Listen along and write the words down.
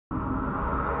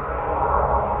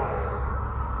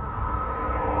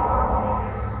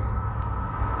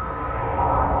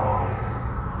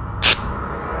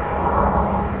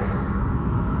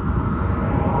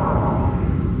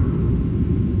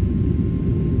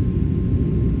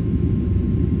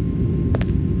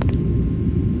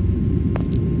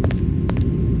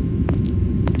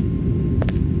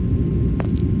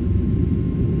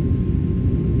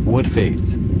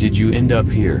fates did you end up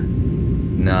here?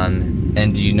 None.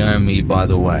 And do you know me, by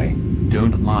the way?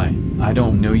 Don't lie, I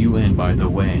don't know you, and by the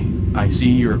way, I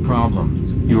see your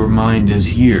problems. Your mind is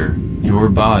here, your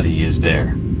body is there.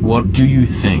 What do you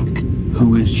think?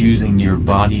 Who is using your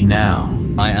body now?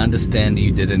 I understand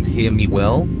you didn't hear me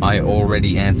well. I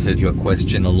already answered your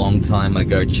question a long time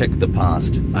ago. Check the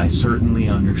past. I certainly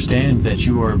understand that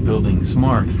you are building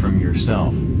smart from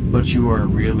yourself, but you are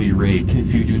really rake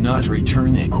if you do not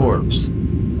return a corpse.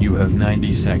 You have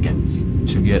 90 seconds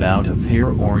to get out of here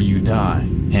or you die,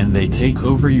 and they take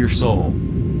over your soul.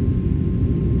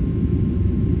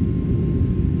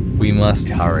 We must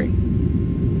hurry.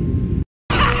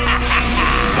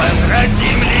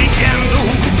 Возвратим